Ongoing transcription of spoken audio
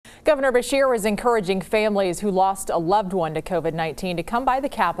Governor Beshear is encouraging families who lost a loved one to COVID-19 to come by the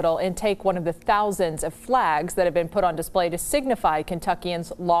Capitol and take one of the thousands of flags that have been put on display to signify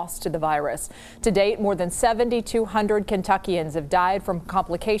Kentuckians lost to the virus. To date, more than 7,200 Kentuckians have died from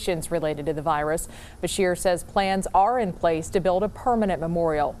complications related to the virus. Beshear says plans are in place to build a permanent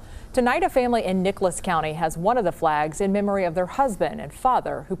memorial. Tonight, a family in Nicholas County has one of the flags in memory of their husband and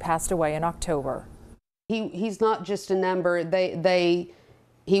father who passed away in October. He's not just a number.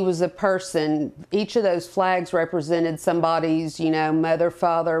 He was a person. Each of those flags represented somebody's, mother,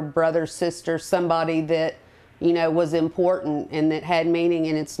 father, brother, sister, somebody that, was important and that had meaning,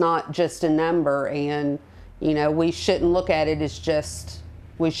 and it's not just a number. And, we shouldn't look at it as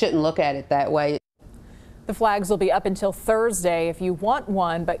we shouldn't look at it that way. The flags will be up until Thursday. If you want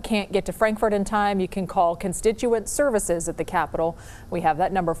one but can't get to Frankfort in time, you can call Constituent Services at the Capitol. We have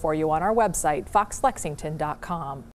that number for you on our website, foxlexington.com.